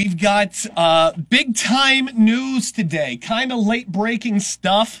We've got big time news today, kind of late breaking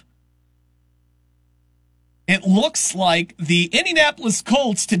stuff. It looks like the Indianapolis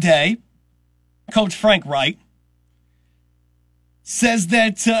Colts today, Coach Frank Reich, says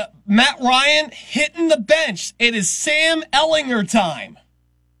that Matt Ryan hitting the bench. It is Sam Ehlinger time.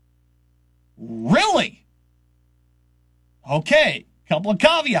 Really? Okay, couple of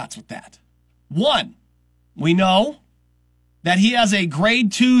caveats with that. One, we know that he has a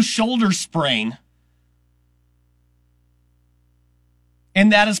grade 2 shoulder sprain.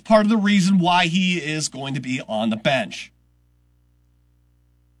 And that is part of the reason why he is going to be on the bench.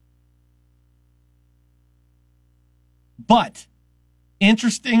 But,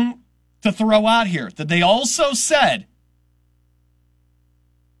 interesting to throw out here, that they also said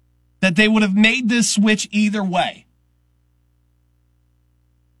that they would have made this switch either way.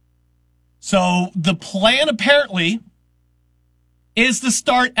 So, the plan apparently is to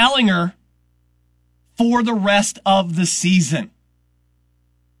start Ehlinger for the rest of the season.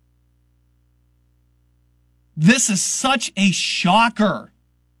 This is such a shocker.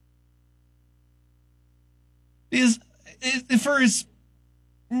 For as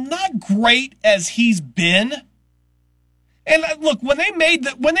not great as he's been, and look, when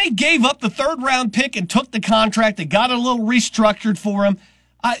they gave up the 3rd round pick and took the contract, they got a little restructured for him.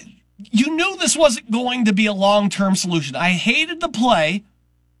 You knew this wasn't going to be a long-term solution. I hated the play.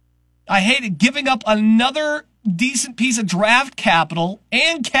 I hated giving up another decent piece of draft capital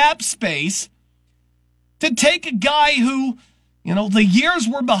and cap space to take a guy who, the years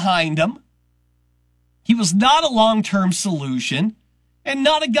were behind him. He was not a long-term solution and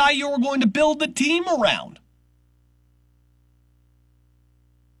not a guy you were going to build the team around.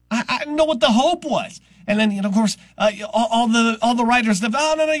 I didn't know what the hope was. And then, of course, all the writers, no,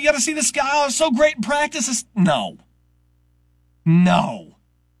 you got to see this guy. Oh, so great in practice. No.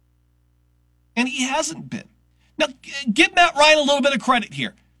 And he hasn't been. Now, give Matt Ryan a little bit of credit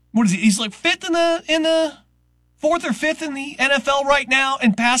here. What is he? He's like 5th in the 4th or 5th in the NFL right now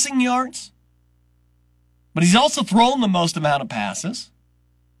in passing yards. But he's also thrown the most amount of passes.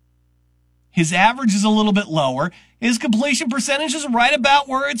 His average is a little bit lower. His completion percentage is right about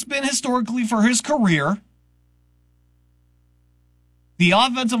where it's been historically for his career. The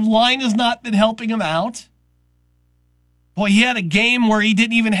offensive line has not been helping him out. Boy, he had a game where he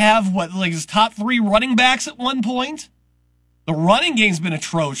didn't even have, his top 3 running backs at one point. The running game's been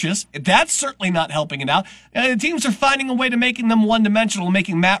atrocious. That's certainly not helping it out. The teams are finding a way to making them one-dimensional,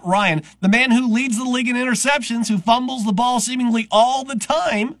 making Matt Ryan, the man who leads the league in interceptions, who fumbles the ball seemingly all the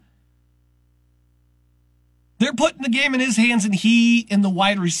time, they're putting the game in his hands, and he and the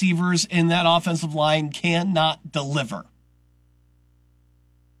wide receivers in that offensive line cannot deliver.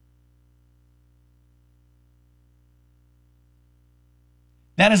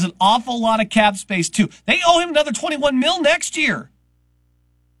 That is an awful lot of cap space, too. They owe him another $21 million next year.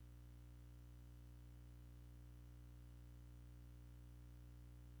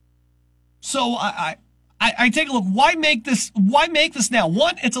 So I take a look. Why make this now?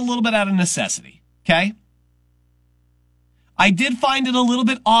 One, it's a little bit out of necessity, okay? I did find it a little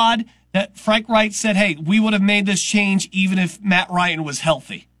bit odd that Frank Reich said, hey, we would have made this change even if Matt Ryan was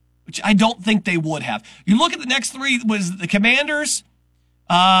healthy, which I don't think they would have. You look at the next 3, was the Commanders,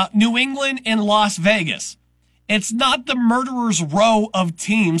 New England, and Las Vegas. It's not the murderer's row of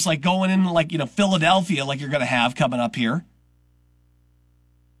teams like going in Philadelphia like you're going to have coming up here.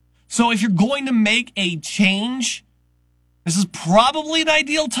 So if you're going to make a change, this is probably an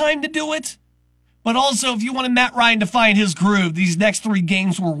ideal time to do it. But also, if you wanted Matt Ryan to find his groove, these next 3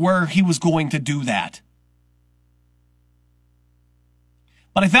 games were where he was going to do that.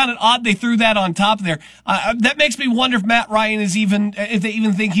 But I found it odd they threw that on top there. That makes me wonder if Matt Ryan if they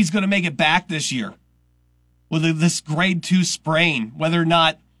even think he's going to make it back this year with this grade 2 sprain, whether or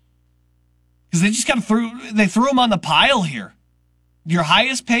not, because they just kind of threw him on the pile here. Your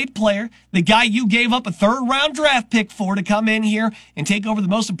highest paid player, the guy you gave up a 3rd round draft pick for to come in here and take over the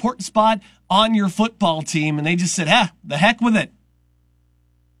most important spot on your football team. And they just said, the heck with it.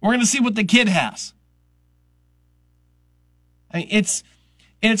 We're going to see what the kid has. I mean,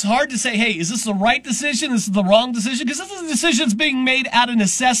 it's hard to say, hey, is this the right decision? Is this the wrong decision? Because this is a decision that's being made out of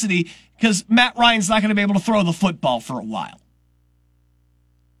necessity because Matt Ryan's not going to be able to throw the football for a while.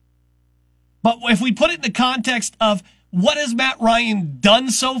 But if we put it in the context of what has Matt Ryan done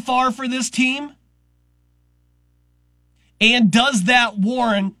so far for this team? And does that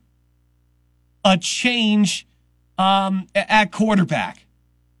warrant a change at quarterback?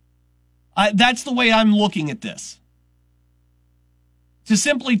 That's the way I'm looking at this. Just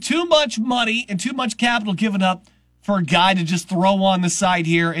simply too much money and too much capital given up for a guy to just throw on the side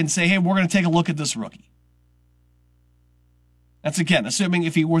here and say, hey, we're going to take a look at this rookie. That's, again, assuming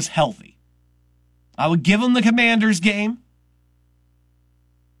if he was healthy. I would give him the Commanders game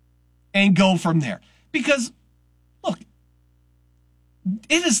and go from there. Because, look,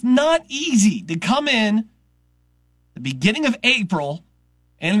 it is not easy to come in the beginning of April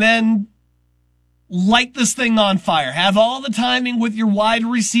and then light this thing on fire. Have all the timing with your wide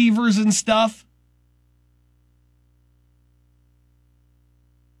receivers and stuff.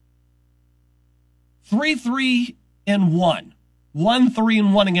 Three, 3-1.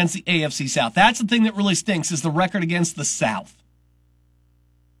 1-3-1 against the AFC South. That's the thing that really stinks, is the record against the South.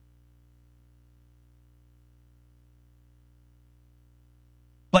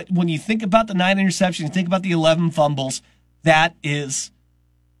 But when you think about the 9 interceptions, you think about the 11 fumbles, that is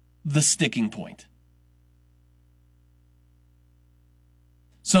the sticking point.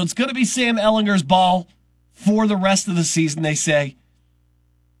 So it's going to be Sam Ehlinger's ball for the rest of the season, they say.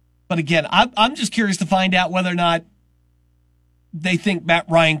 But again, I'm just curious to find out whether or not they think Matt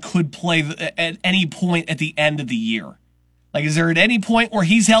Ryan could play at any point at the end of the year. Like, is there at any point where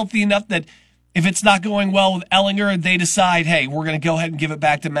he's healthy enough that if it's not going well with Ehlinger, they decide, hey, we're going to go ahead and give it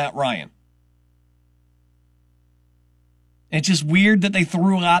back to Matt Ryan? It's just weird that they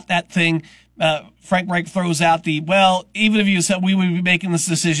threw out that thing. Frank Reich throws out well, even if you said we would be making this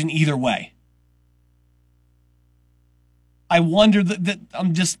decision either way. I wonder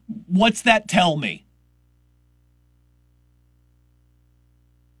what's that tell me?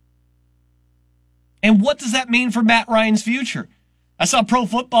 And what does that mean for Matt Ryan's future? I saw Pro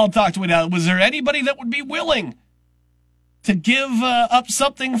Football Talk tweet out, was there anybody that would be willing to give up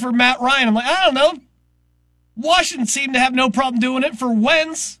something for Matt Ryan? I'm like, I don't know. Washington seemed to have no problem doing it for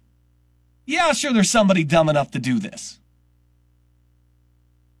Wentz. Yeah, sure, there's somebody dumb enough to do this.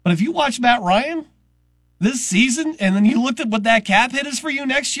 But if you watch Matt Ryan this season, and then you looked at what that cap hit is for you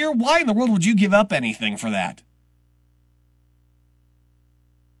next year, why in the world would you give up anything for that?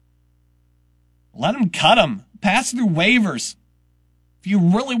 Let him cut him. Pass through waivers. If you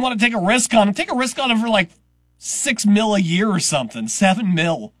really want to take a risk on him, take a risk on him for like $6 million a year or something, $7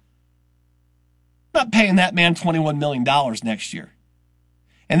 million. Not paying that man $21 million next year.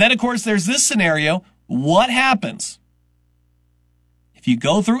 And then, of course, there's this scenario. What happens if you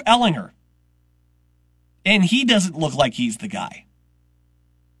go through Ehlinger and he doesn't look like he's the guy?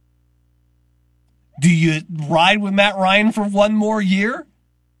 Do you ride with Matt Ryan for one more year?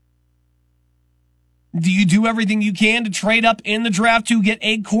 Do you do everything you can to trade up in the draft to get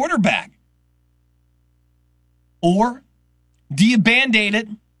a quarterback? Or do you Band-Aid it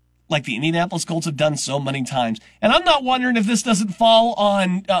like the Indianapolis Colts have done so many times? And I'm not wondering if this doesn't fall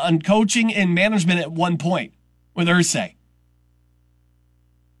on coaching and management at one point with Irsay.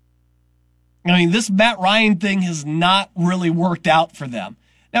 I mean, this Matt Ryan thing has not really worked out for them.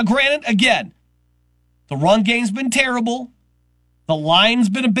 Now, granted, again, the run game's been terrible. The line's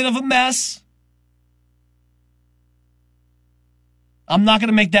been a bit of a mess. I'm not going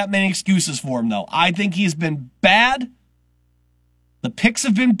to make that many excuses for him, though. I think he's been bad. The picks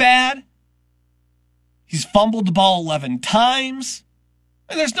have been bad. He's fumbled the ball 11 times.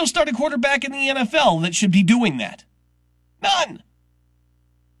 And there's no starting quarterback in the NFL that should be doing that. None.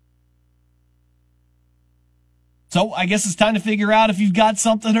 So I guess it's time to figure out if you've got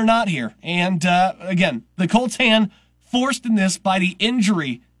something or not here. And again, the Colts' hand forced in this by the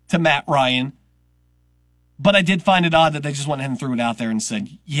injury to Matt Ryan. But I did find it odd that they just went ahead and threw it out there and said,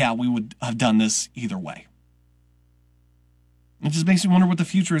 yeah, we would have done this either way. It just makes me wonder what the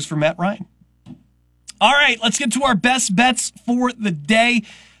future is for Matt Ryan. All right, let's get to our best bets for the day.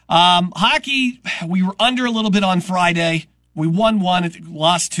 Hockey, we were under a little bit on Friday. We won one,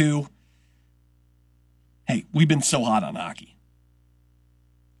 lost two. Hey, we've been so hot on hockey.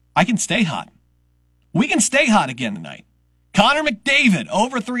 I can stay hot. We can stay hot again tonight. Connor McDavid,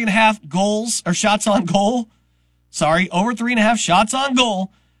 over 3.5 goals, or shots on goal. Sorry, over 3.5 shots on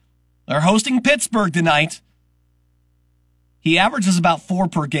goal. They're hosting Pittsburgh tonight. He averages about 4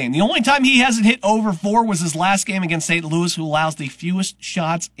 per game. The only time he hasn't hit over 4 was his last game against St. Louis, who allows the fewest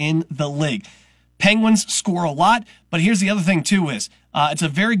shots in the league. Penguins score a lot, but here's the other thing, too, is it's a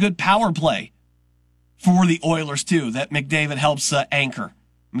very good power play for the Oilers, too, that McDavid helps anchor.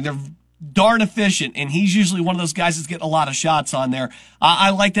 I mean, they're darn efficient, and he's usually one of those guys that's getting a lot of shots on there. I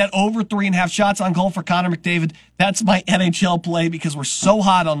like that over 3.5 shots on goal for Connor McDavid. That's my NHL play because we're so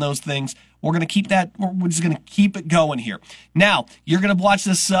hot on those things. We're going to keep that. We're just going to keep it going here. Now, you're going to watch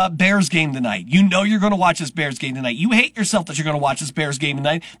this Bears game tonight. You know you're going to watch this Bears game tonight. You hate yourself that you're going to watch this Bears game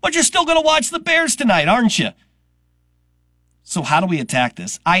tonight, but you're still going to watch the Bears tonight, aren't you? So how do we attack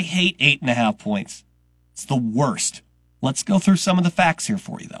this? I hate 8.5 points. It's the worst. Let's go through some of the facts here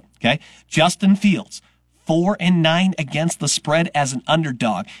for you, though. Okay, Justin Fields, 4-9 against the spread as an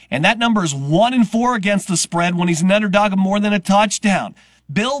underdog, and that number is 1-4 against the spread when he's an underdog of more than a touchdown.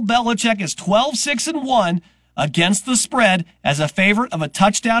 Bill Belichick is 12-6-1 against the spread as a favorite of a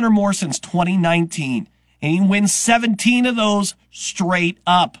touchdown or more since 2019, and he wins 17 of those straight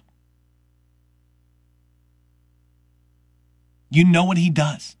up. You know what he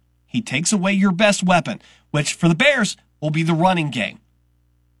does. He takes away your best weapon, which for the Bears will be the running game.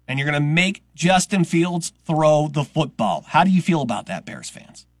 And you're going to make Justin Fields throw the football. How do you feel about that, Bears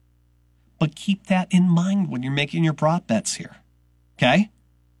fans? But keep that in mind when you're making your prop bets here. Okay?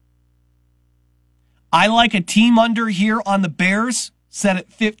 I like a team under here on the Bears, set at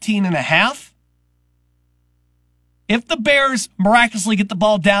 15.5. If the Bears miraculously get the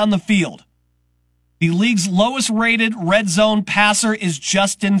ball down the field, the league's lowest rated red zone passer is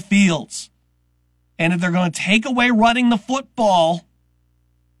Justin Fields. And if they're going to take away running the football,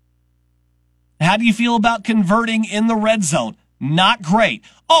 how do you feel about converting in the red zone? Not great.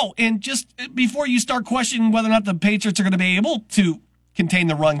 Oh, and just before you start questioning whether or not the Patriots are going to be able to contain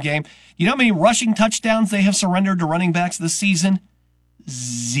the run game, you know how many rushing touchdowns they have surrendered to running backs this season?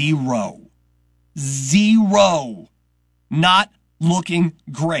 0. Not looking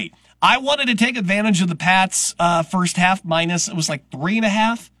great. I wanted to take advantage of the Pats' first half minus. It was like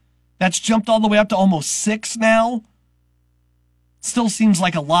 3.5. That's jumped all the way up to almost 6 now. Still seems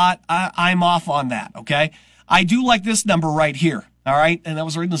like a lot. I'm off on that, okay? I do like this number right here, all right? And I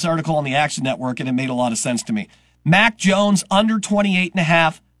was reading this article on the Action Network, and it made a lot of sense to me. Mac Jones, under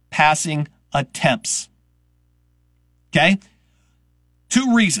 28.5 passing attempts. Okay?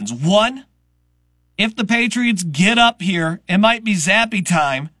 2 reasons. 1, if the Patriots get up here, it might be Zappy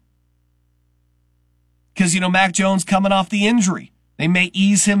time. Because, Mac Jones coming off the injury. They may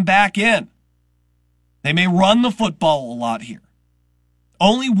ease him back in. They may run the football a lot here.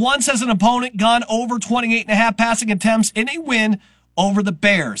 Only once has an opponent gone over 28.5 passing attempts in a win over the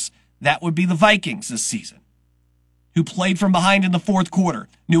Bears. That would be the Vikings this season, who played from behind in the fourth quarter.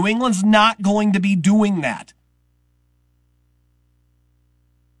 New England's not going to be doing that.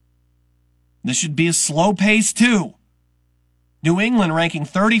 This should be a slow pace, too. New England ranking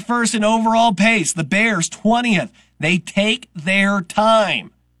 31st in overall pace. The Bears, 20th. They take their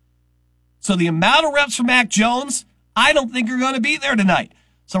time. So the amount of reps for Mac Jones, I don't think are going to be there tonight.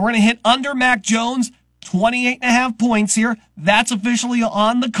 So we're going to hit under Mac Jones, 28.5 points here. That's officially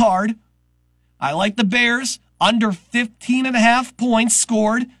on the card. I like the Bears, under 15.5 points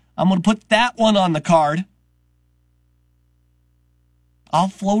scored. I'm going to put that one on the card. I'll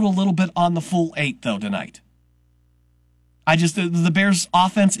float a little bit on the full 8, though, tonight. The Bears'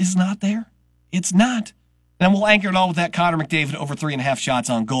 offense is not there. It's not. And we'll anchor it all with that Connor McDavid over 3.5 shots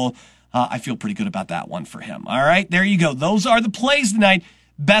on goal. I feel pretty good about that one for him. All right, there you go. Those are the plays tonight.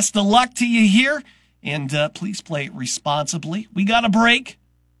 Best of luck to you here. And please play responsibly. We got a break.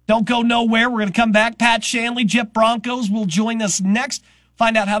 Don't go nowhere. We're going to come back. Pat Shanley, Jet Broncos will join us next.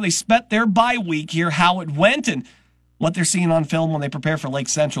 Find out how they spent their bye week here, how it went, and what they're seeing on film when they prepare for Lake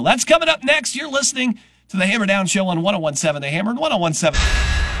Central. That's coming up next. You're listening to the Hammer Down Show on 101.7 The Hammer and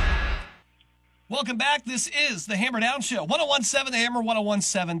 101.7. Welcome back. This is the Hammer Down Show. 101.7 The Hammer,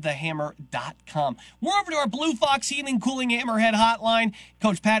 101.7thehammer.com. We're over to our Blue Fox Heating Cooling Hammerhead Hotline.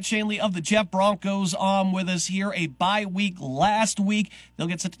 Coach Pat Shanley of the Jet Broncos on with us here. A bye week last week. They'll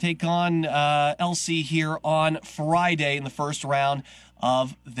get set to take on LC here on Friday in the first round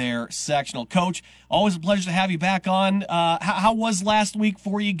of their sectional. Coach, always a pleasure to have you back on. How was last week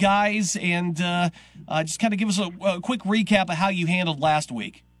for you guys? And just kind of give us a quick recap of how you handled last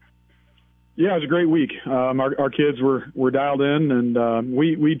week. Yeah, it was a great week. Our kids were dialed in, and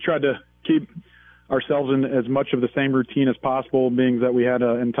we tried to keep ourselves in as much of the same routine as possible, being that we had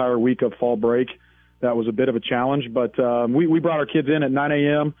an entire week of fall break. That was a bit of a challenge, but we brought our kids in at 9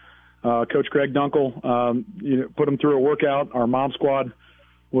 a.m. Coach Craig Dunkel put them through a workout. Our mom squad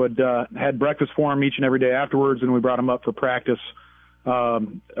had breakfast for them each and every day afterwards, and we brought them up for practice.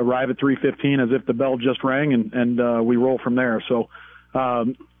 Arrive at 3:15 as if the bell just rang, and we roll from there. So.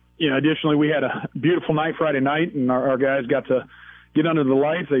 Additionally, we had a beautiful night Friday night, and our guys got to get under the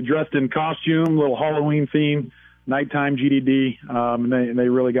lights. They dressed in costume, little Halloween theme, nighttime GDD, and they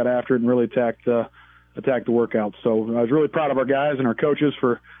really got after it and really attacked the workout. So I was really proud of our guys and our coaches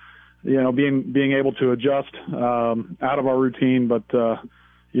for, being able to adjust out of our routine, but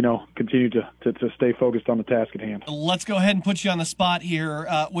continue to stay focused on the task at hand. Let's go ahead and put you on the spot here.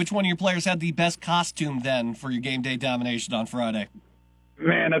 Which one of your players had the best costume then for your game day domination on Friday?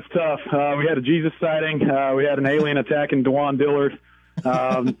 Man, that's tough. We had a Jesus sighting. We had an alien attacking DeJuan Dillard.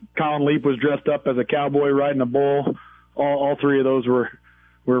 Colin Leap was dressed up as a cowboy riding a bull. All three of those were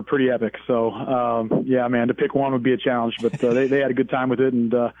pretty epic. So, yeah, man, to pick one would be a challenge, but they had a good time with it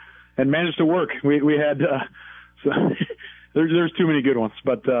and managed to work. We had so there's too many good ones,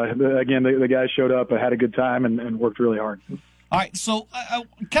 but again, the guys showed up, had a good time, and worked really hard. All right, so I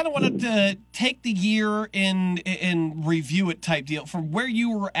kind of wanted to take the year and review it type deal from where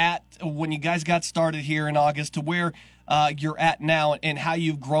you were at when you guys got started here in August to where you're at now and how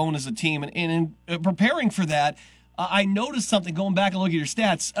you've grown as a team. And in preparing for that, I noticed something going back and looking at your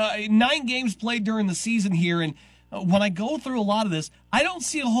stats. 9 games played during the season here, and when I go through a lot of this, I don't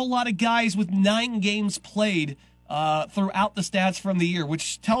see a whole lot of guys with 9 games played throughout the stats from the year,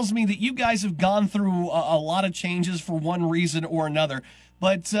 which tells me that you guys have gone through a lot of changes for one reason or another.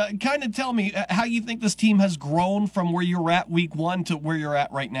 But kind of tell me how you think this team has grown from where you were at week 1 to where you're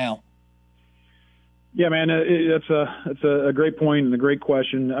at right now. Yeah, man, that's a great point and a great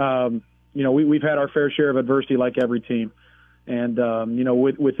question. We've had our fair share of adversity like every team. And,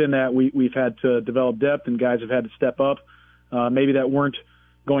 within that, we've had to develop depth and guys have had to step up. Maybe that weren't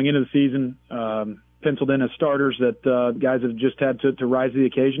going into the season penciled in as starters, that guys have just had to rise to the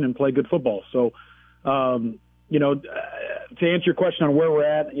occasion and play good football. So, to answer your question on where we're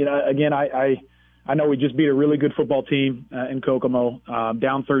at, again, I know we just beat a really good football team in Kokomo,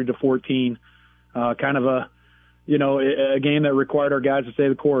 down 30-14, kind of a game that required our guys to stay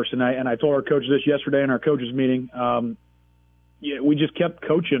the course. And I told our coaches this yesterday in our coaches meeting. We just kept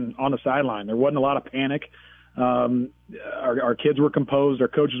coaching on the sideline. There wasn't a lot of panic. Our kids were composed, our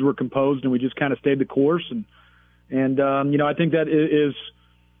coaches were composed, and we just kind of stayed the course. And I think that is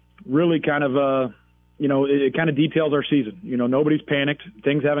really kind of, it kind of details our season. Nobody's panicked.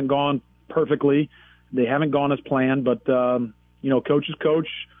 Things haven't gone perfectly. They haven't gone as planned, but, coaches coach,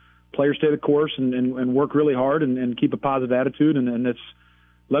 players stay the course and work really hard and keep a positive attitude. And it's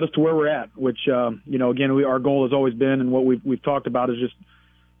led us to where we're at, which, again, our goal has always been, and what we've talked about is just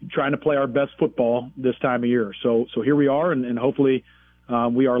trying to play our best football this time of year. So here we are, and hopefully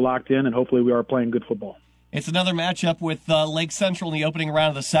we are locked in, and hopefully we are playing good football. It's another matchup with Lake Central in the opening round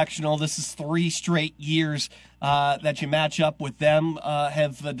of the sectional. This is 3 straight years that you match up with them,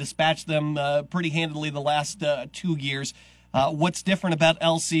 have dispatched them pretty handily the last 2 years. What's different about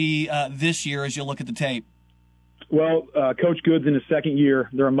LC this year as you look at the tape? Well, Coach Goods in his second year,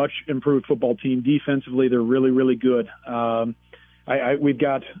 they're a much improved football team. Defensively, they're really, really good. We've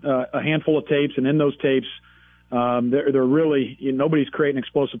got a handful of tapes, and in those tapes, they're really nobody's creating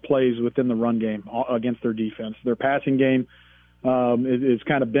explosive plays within the run game against their defense. Their passing game is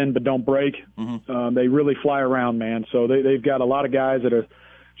kind of bend but don't break. Mm-hmm. They really fly around, man. So they've got a lot of guys that are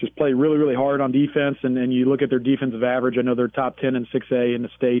just play really, really hard on defense. And you look at their defensive average. I know they're top 10 in 6A in the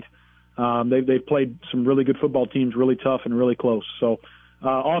state. They've played some really good football teams, really tough and really close. So.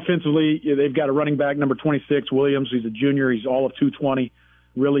 Offensively, they've got a running back, number 26, Williams. He's a junior. He's all of 220.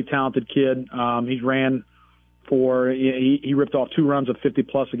 Really talented kid. He's ran he ripped off 2 runs of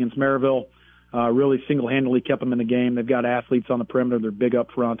 50-plus against Maryville. Really single-handedly kept them in the game. They've got athletes on the perimeter. They're big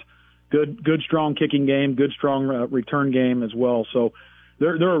up front. Good, strong kicking game. Good, strong return game as well. So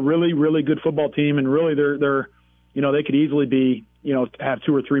they're a really, really good football team, and really they're they could easily be have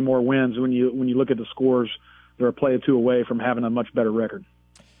 2 or 3 more wins when you look at the scores. They're a play or 2 away from having a much better record.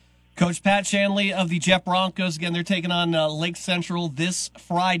 Coach Pat Shanley of the Jet Broncos. Again, they're taking on Lake Central this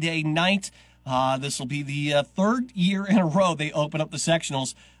Friday night. This will be the 3rd year in a row they open up the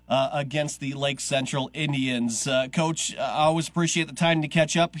sectionals against the Lake Central Indians. Coach, I always appreciate the time to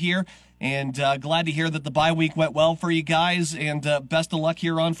catch up here, and glad to hear that the bye week went well for you guys, and best of luck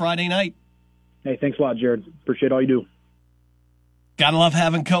here on Friday night. Hey, thanks a lot, Jared. Appreciate all you do. Gotta love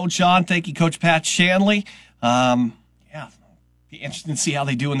having Coach on. Thank you, Coach Pat Shanley. Be interesting to see how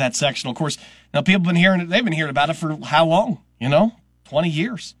they do in that sectional. Of course, now people have been hearing it. They've been hearing about it for how long? 20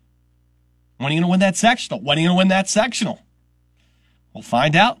 years. When are you going to win that sectional? When are you going to win that sectional? We'll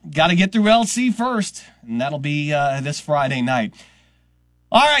find out. Got to get through LC first, and that'll be this Friday night.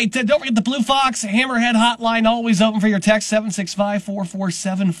 All right, don't forget the Blue Fox Hammerhead Hotline, always open for your text,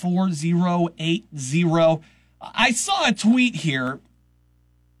 765-447-4080. I saw a tweet here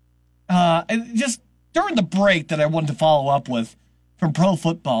just during the break that I wanted to follow up with from Pro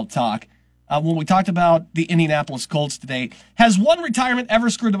Football Talk when we talked about the Indianapolis Colts today. Has one retirement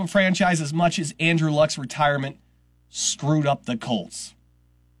ever screwed up a franchise as much as Andrew Luck's retirement screwed up the Colts?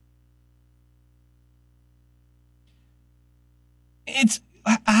 It's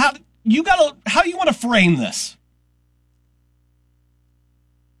how you want to frame this.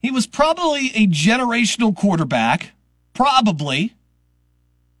 He was probably a generational quarterback, probably,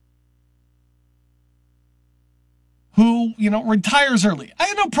 who, retires early. I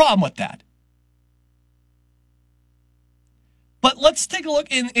have no problem with that. But let's take a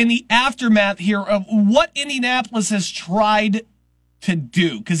look in the aftermath here of what Indianapolis has tried to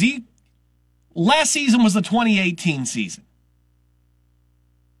do. Because last season was the 2018 season.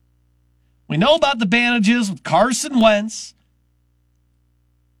 We know about the bandages with Carson Wentz,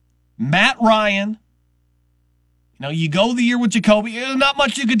 Matt Ryan. You go the year with Jacoby. There's not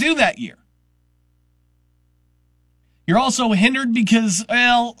much you could do that year. You're also hindered because,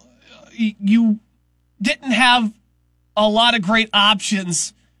 you didn't have a lot of great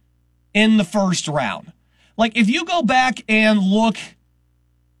options in the first round. Like, if you go back and look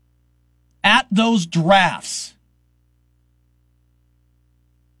at those drafts,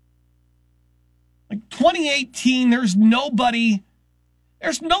 like 2018, there's nobody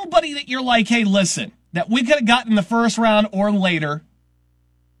that you're like, hey, listen, that we could have gotten in the first round or later,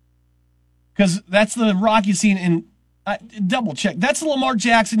 because that's the Rocky scene in double check. That's the Lamar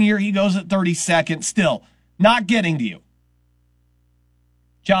Jackson year. He goes at 32nd. Still not getting to you.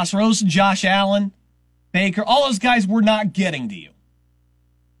 Josh Rosen, Josh Allen, Baker, all those guys were not getting to you.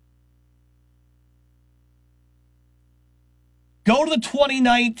 Go to the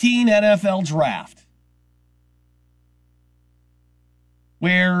 2019 NFL Draft,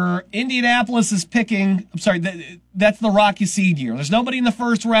 where Indianapolis is picking, that's the Rocky seed year. There's nobody in the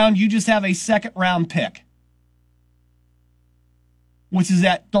first round. You just have a second round pick, which is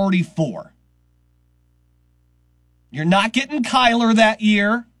at 34. You're not getting Kyler that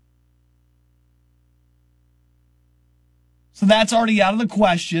year. So that's already out of the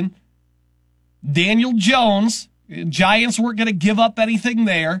question. Daniel Jones, Giants weren't going to give up anything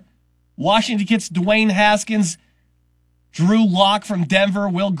there. Washington gets Dwayne Haskins, Drew Lock from Denver.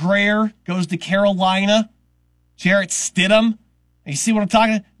 Will Greer goes to Carolina. Jarrett Stidham. You see what I'm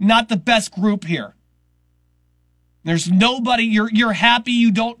talking about? Not the best group here. There's nobody. You're happy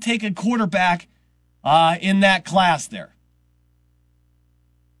you don't take a quarterback in that class there.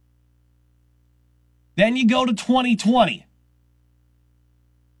 Then you go to 2020.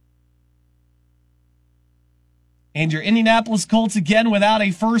 And your Indianapolis Colts again without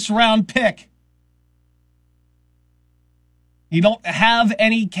a first-round pick. You don't have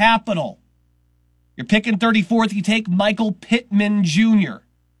any capital. You're picking 34th. You take Michael Pittman Jr.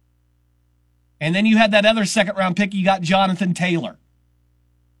 And then you had that other second-round pick. You got Jonathan Taylor.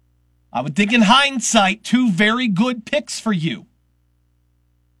 I would think in hindsight, two very good picks for you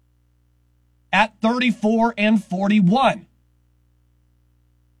at 34 and 41.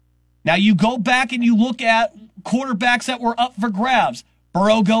 Now you go back and you look at quarterbacks that were up for grabs.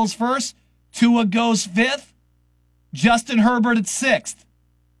 Burrow goes first. Tua goes fifth. Justin Herbert at sixth.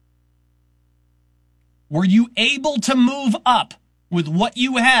 Were you able to move up with what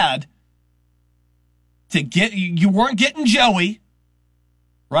you had to get? You weren't getting Joey,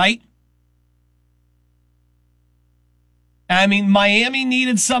 right? I mean, Miami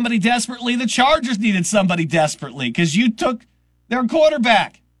needed somebody desperately. The Chargers needed somebody desperately because you took their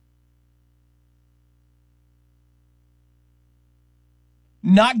quarterback.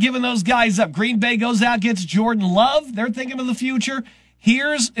 Not giving those guys up. Green Bay goes out, gets Jordan Love. They're thinking of the future.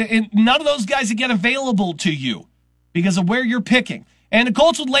 None of those guys get available to you because of where you're picking. And the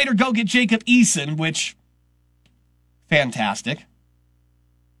Colts would later go get Jacob Eason, which, fantastic.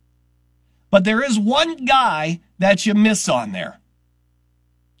 But there is one guy that you miss on there.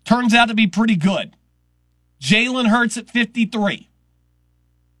 Turns out to be pretty good. Jalen Hurts at 53.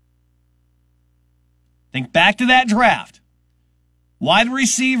 Think back to that draft. Wide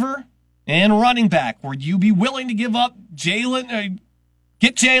receiver and running back. Would you be willing to give up Jalen,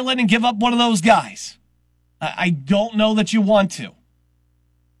 get Jalen and give up one of those guys? I don't know that you want to.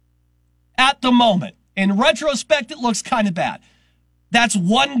 At the moment. In retrospect, it looks kind of bad. That's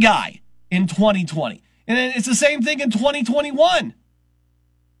one guy in 2020. And it's the same thing in 2021.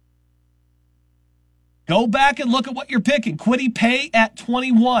 Go back and look at what you're picking. Kwity Paye at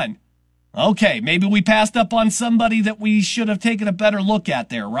 21. Okay, maybe we passed up on somebody that we should have taken a better look at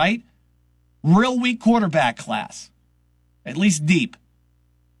there, right? Real weak quarterback class. At least deep.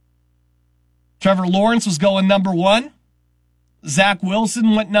 Trevor Lawrence was going number 1. Zach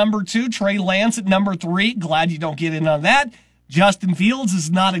Wilson went number 2. Trey Lance at number 3. Glad you don't get in on that. Justin Fields is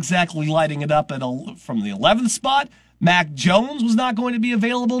not exactly lighting it up from the 11th spot. Mac Jones was not going to be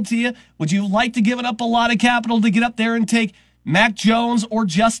available to you. Would you like to give it up a lot of capital to get up there and take Mac Jones or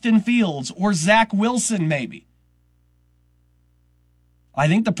Justin Fields or Zach Wilson maybe? I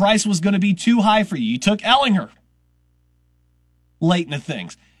think the price was going to be too high for you. You took Ellinger late in the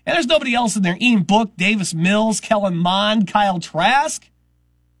things. And there's nobody else in there. Ian Book, Davis Mills, Kellen Mond, Kyle Trask.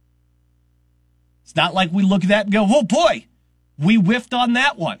 It's not like we look at that and go, oh boy, we whiffed on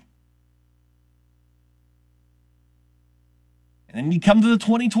that one. And then you come to the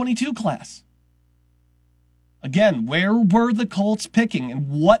 2022 class. Again, where were the Colts picking and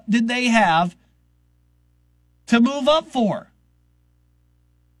what did they have to move up for?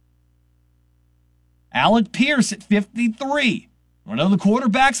 Alec Pierce at 53. One of the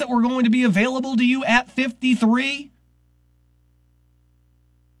quarterbacks that were going to be available to you at 53?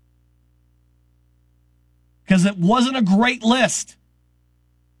 Because it wasn't a great list.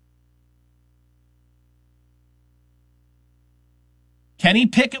 Kenny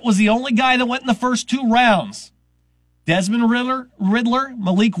Pickett was the only guy that went in the first 2 rounds. Desmond Riddler,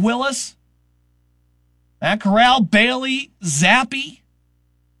 Malik Willis, Matt Corral, Bailey, Zappi.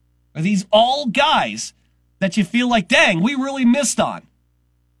 Are these all guys that you feel like, dang, we really missed on?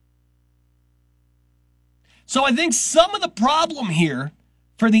 So I think some of the problem here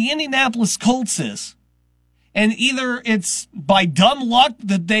for the Indianapolis Colts is, and either it's by dumb luck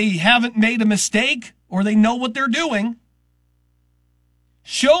that they haven't made a mistake or they know what they're doing.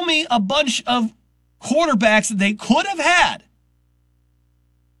 Show me a bunch of quarterbacks that they could have had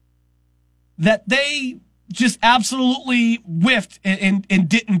that they just absolutely whiffed and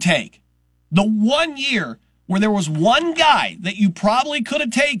didn't take. The 1 year where there was one guy that you probably could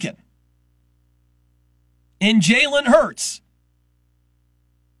have taken in Jalen Hurts.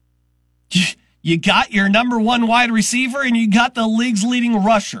 You got your number 1 wide receiver and you got the league's leading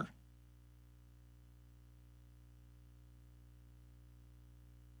rusher.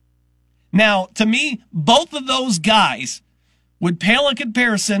 Now, to me, both of those guys would pale in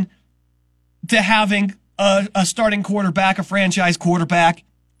comparison to having a starting quarterback, a franchise quarterback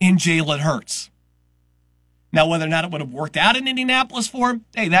in Jalen Hurts. Now, whether or not it would have worked out in Indianapolis for him,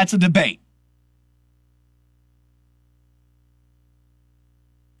 hey, that's a debate.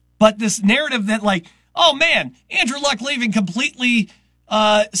 But this narrative that like, oh man, Andrew Luck leaving completely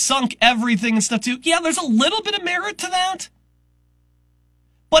sunk everything and stuff too. Yeah, there's a little bit of merit to that.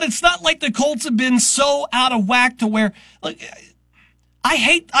 But it's not like the Colts have been so out of whack to where, look, I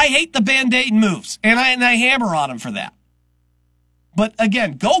hate the Band-Aid moves, and I hammer on them for that. But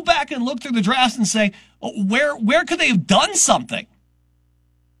again, go back and look through the drafts and say, where could they have done something?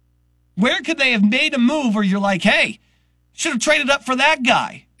 Where could they have made a move where you're like, hey, should have traded up for that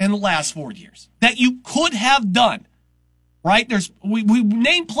guy in the last 4 years that you could have done, right? We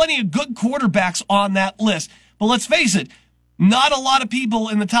named plenty of good quarterbacks on that list, but let's face it, not a lot of people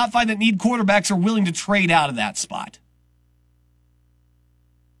in the top 5 that need quarterbacks are willing to trade out of that spot.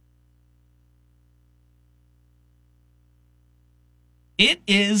 It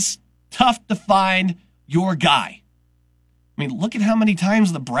is tough to find your guy. I mean, look at how many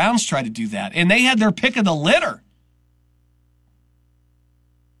times the Browns tried to do that, and they had their pick of the litter.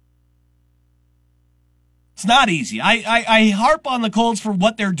 It's not easy. I harp on the Colts for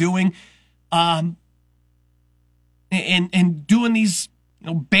what they're doing, and doing these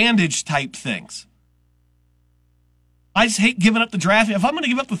bandage type things. I just hate giving up the draft. If I'm going to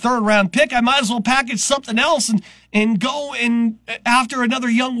give up the 3rd round pick, I might as well package something else and go in after another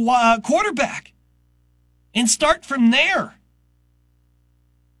young quarterback and start from there.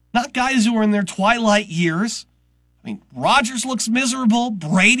 Not guys who are in their twilight years. I mean, Rodgers looks miserable.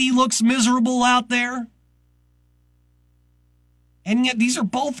 Brady looks miserable out there. And yet these are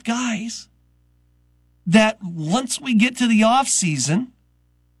both guys that once we get to the offseason,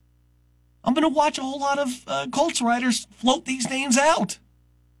 I'm going to watch a whole lot of Colts writers float these names out.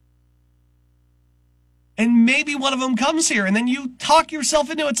 And maybe one of them comes here, and then you talk yourself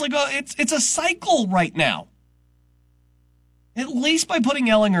into it. It's like it's a cycle right now. At least by putting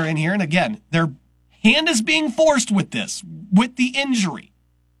Ehlinger in here, and again, their hand is being forced with this, with the injury.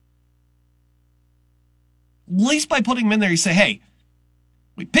 At least by putting him in there, you say, hey,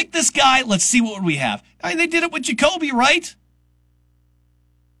 we picked this guy, let's see what we have. I mean, they did it with Jacoby, right?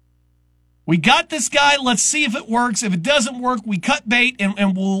 We got this guy, let's see if it works. If it doesn't work, we cut bait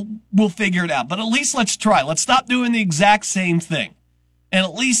and we'll figure it out. But at least let's try. Let's stop doing the exact same thing. And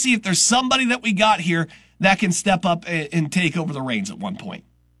at least see if there's somebody that we got here that can step up and take over the reins at one point.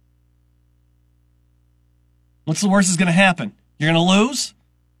 What's the worst that's going to happen? You're going to lose?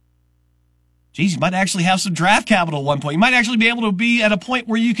 Geez, you might actually have some draft capital at one point. You might actually be able to be at a point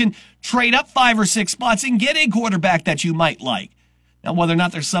where you can trade up 5 or 6 spots and get a quarterback that you might like. Now, whether or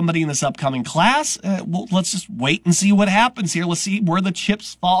not there's somebody in this upcoming class, well, let's just wait and see what happens here. Let's see where the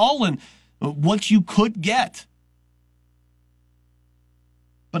chips fall and what you could get.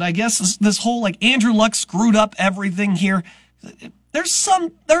 But I guess this whole, like, Andrew Luck screwed up everything here. There's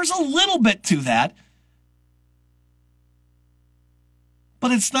a little bit to that.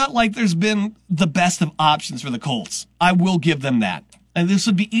 But it's not like there's been the best of options for the Colts. I will give them that. And this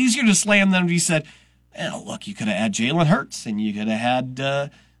would be easier to slam them if you said, well, look, you could have had Jalen Hurts and you could have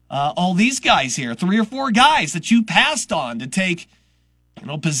had all these guys here, 3 or 4 guys that you passed on to take,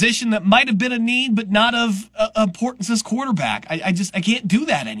 position that might have been a need, but not of importance as quarterback. I can't do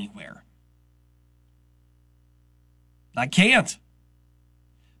that anywhere. I can't.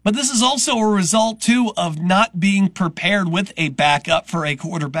 But this is also a result, too, of not being prepared with a backup for a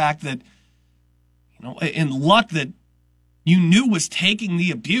quarterback that, in luck that you knew was taking the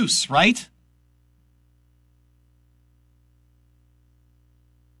abuse, right?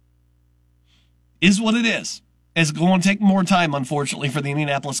 Is what it is. It's going to take more time, unfortunately, for the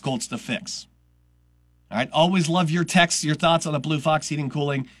Indianapolis Colts to fix. All right. Always love your texts, your thoughts on the Blue Fox Heating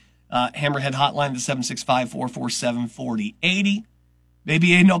Cooling Hammerhead hotline, the 765-447-4080. Maybe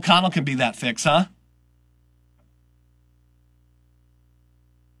Aiden O'Connell can be that fix, huh?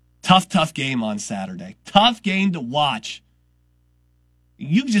 Tough game on Saturday. Tough game to watch.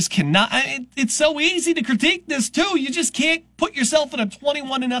 You just cannot. It's so easy to critique this, too. You just can't put yourself in a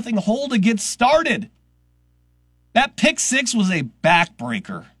 21-0 hole to get started. That pick 6 was a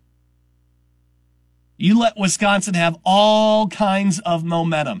backbreaker. You let Wisconsin have all kinds of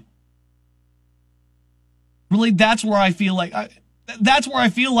momentum. Really, that's where I feel like that's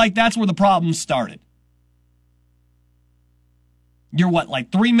where the problem started. You're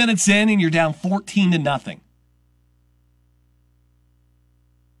like 3 minutes in and you're down 14-0.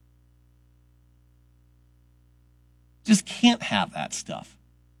 Just can't have that stuff.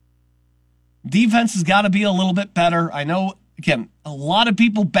 Defense has got to be a little bit better. I know, again, a lot of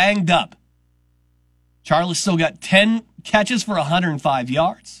people banged up. Charlie still got 10 catches for 105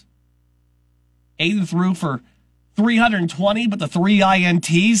 yards. Aiden threw for 320, but the 3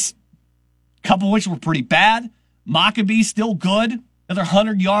 INTs, a couple of which were pretty bad. Maccabee still good. Another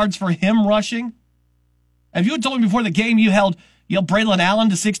 100 yards for him rushing. And if you had told me before the game you held Braylon Allen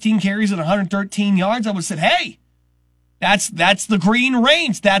to 16 carries and 113 yards, I would have said, hey, that's the green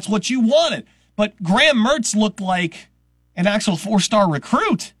range. That's what you wanted. But Graham Mertz looked like an actual 4-star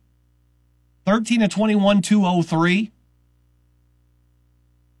recruit. 13 of 21, 203.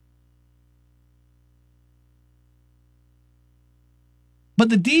 But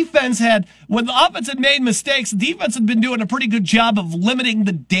the defense when the offense had made mistakes, the defense had been doing a pretty good job of limiting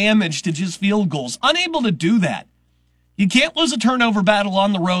the damage to just field goals. Unable to do that. You can't lose a turnover battle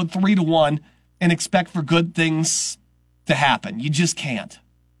on the road 3-1 and expect for good things to happen. You just can't.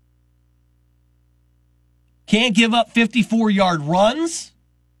 Can't give up 54-yard runs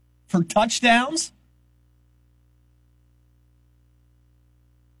for touchdowns.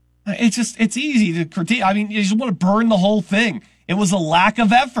 It's easy to critique. I mean, you just want to burn the whole thing. It was a lack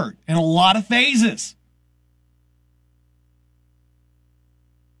of effort in a lot of phases.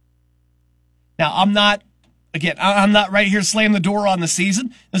 Now, I'm not right here slamming the door on the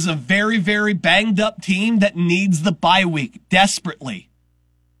season. This is a very, very banged up team that needs the bye week desperately.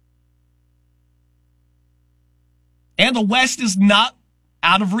 And the West is not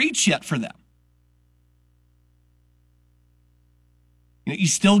out of reach yet for them. You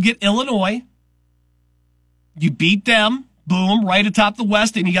still get Illinois. You beat them. Boom, right atop the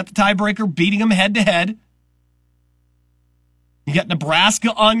West, and you got the tiebreaker beating them head-to-head. You got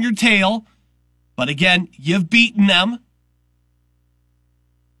Nebraska on your tail. But again, you've beaten them.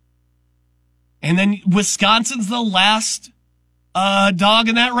 And then Wisconsin's the last dog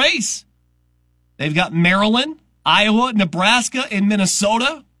in that race. They've got Maryland, Iowa, Nebraska, and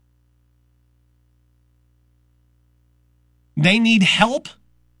Minnesota. They need help,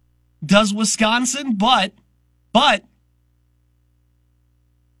 does Wisconsin, but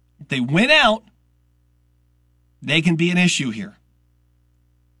if they win out, they can be an issue here.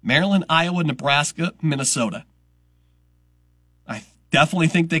 Maryland, Iowa, Nebraska, Minnesota. I definitely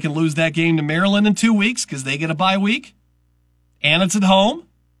think they can lose that game to Maryland in 2 weeks because they get a bye week. And it's at home.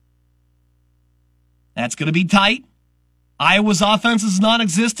 That's going to be tight. Iowa's offense is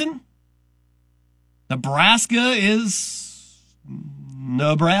non-existent. Nebraska is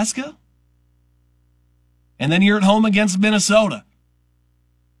Nebraska. And then you're at home against Minnesota.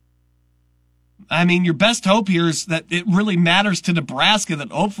 I mean, your best hope here is that it really matters to Nebraska that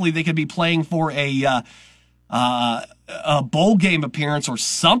hopefully they could be playing for a bowl game appearance or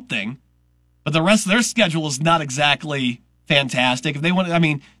something. But the rest of their schedule is not exactly fantastic. If they want,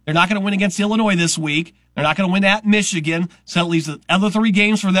 they're not going to win against Illinois this week. They're not going to win at Michigan. So that leaves the other 3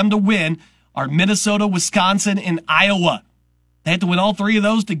 games for them to win are Minnesota, Wisconsin, and Iowa. They have to win all 3 of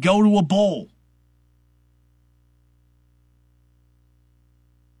those to go to a bowl.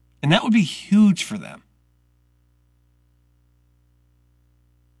 And that would be huge for them.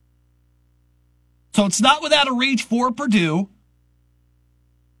 So it's not without a reach for Purdue.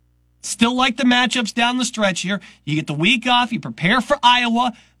 Still like the matchups down the stretch here. You get the week off. You prepare for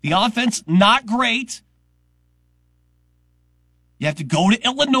Iowa. The offense, not great. You have to go to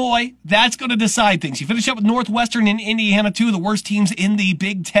Illinois. That's going to decide things. You finish up with Northwestern and Indiana, two of the worst teams in the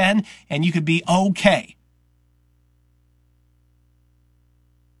Big Ten, and you could be okay.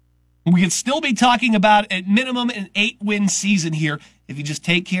 We could still be talking about, at minimum, an 8-win season here if you just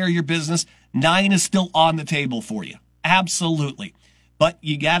take care of your business. 9 is still on the table for you. Absolutely. But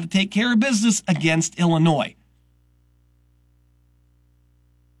you got to take care of business against Illinois.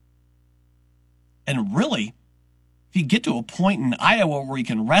 And really, if you get to a point in Iowa where you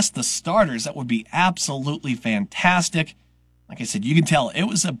can rest the starters, that would be absolutely fantastic. Like I said, you can tell it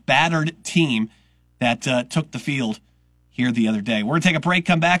was a battered team that took the field here the other day. We're going to take a break,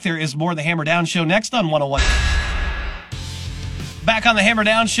 come back. There is more of the Hammer Down Show next on 101. Back on the Hammer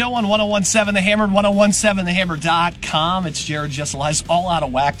Down Show on 101.7 The Hammer and 101.7thehammer.com. It's Jared Jessel. All out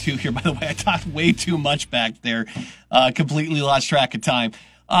of whack, too, here, by the way. I talked way too much back there. Completely lost track of time.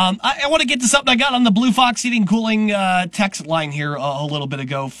 I want to get to something I got on the Blue Fox Heating and Cooling text line here a little bit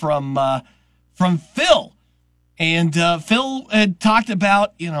ago from Phil. And Phil had talked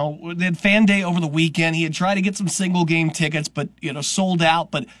about, they had Fan Day over the weekend. He had tried to get some single game tickets, but, sold out,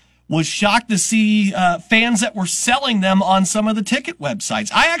 but was shocked to see fans that were selling them on some of the ticket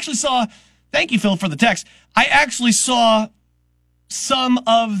websites. I actually saw, thank you, Phil, for the text. I actually saw some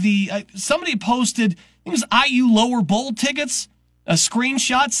of the, somebody posted, I think it was IU Lower Bowl tickets, a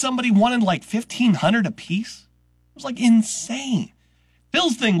screenshot. Somebody wanted like $1,500 a piece. It was like insane.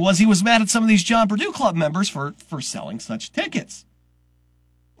 Phil's thing was he was mad at some of these John Purdue Club members for selling such tickets.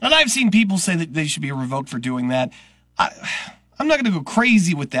 And I've seen people say that they should be revoked for doing that. I'm not going to go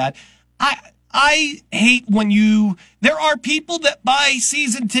crazy with that. I hate when there are people that buy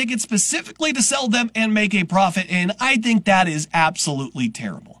season tickets specifically to sell them and make a profit, and I think that is absolutely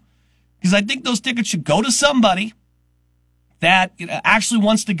terrible. Because I think those tickets should go to somebody that actually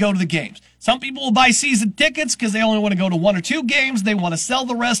wants to go to the games. Some people will buy season tickets because they only want to go to 1 or 2 games. They want to sell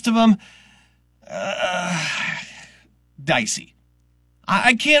the rest of them. Dicey.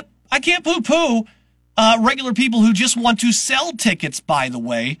 I can't poo-poo regular people who just want to sell tickets, by the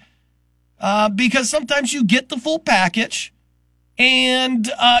way, because sometimes you get the full package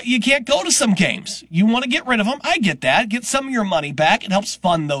and you can't go to some games. You want to get rid of them. I get that. Get some of your money back. It helps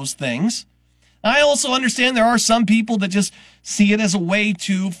fund those things. I also understand there are some people that just see it as a way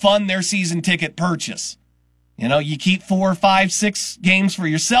to fund their season ticket purchase. You keep 4, 5, 6 games for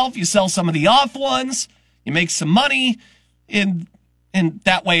yourself. You sell some of the off ones. You make some money, and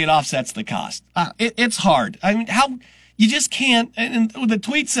that way it offsets the cost. It's hard. I mean, how you just can't. And the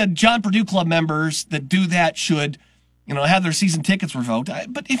tweet said John Purdue Club members that do that should, have their season tickets revoked.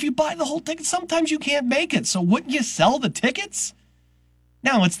 But if you buy the whole ticket, sometimes you can't make it. So wouldn't you sell the tickets?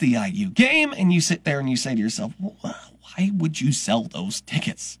 Now it's the IU game, and you sit there and you say to yourself, well, why would you sell those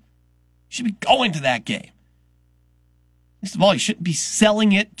tickets? You should be going to that game. First of all, you shouldn't be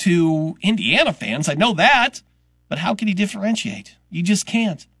selling it to Indiana fans. I know that. But how can you differentiate? You just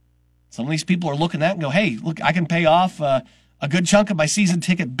can't. Some of these people are looking at it and go, hey, look, I can pay off a good chunk of my season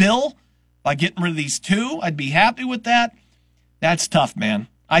ticket bill by getting rid of these 2. I'd be happy with that. That's tough, man.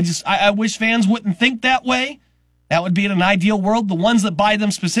 I wish fans wouldn't think that way. That would be in an ideal world. The ones that buy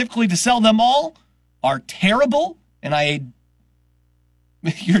them specifically to sell them all are terrible, and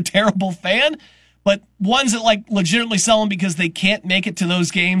you're a terrible fan. But ones that legitimately sell them because they can't make it to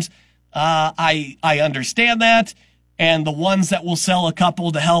those games, I understand that. And the ones that will sell a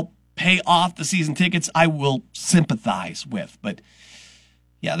couple to help pay off the season tickets, I will sympathize with. But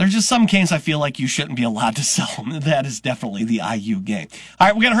yeah, there's just some games I feel like you shouldn't be allowed to sell them. That is definitely the IU game. All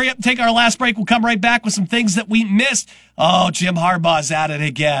right, we got to hurry up and take our last break. We'll come right back with some things that we missed. Oh, Jim Harbaugh's at it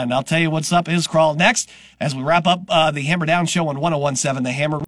again. I'll tell you what's up his crawl next as we wrap up the Hammer Down Show on 101.7 The Hammer.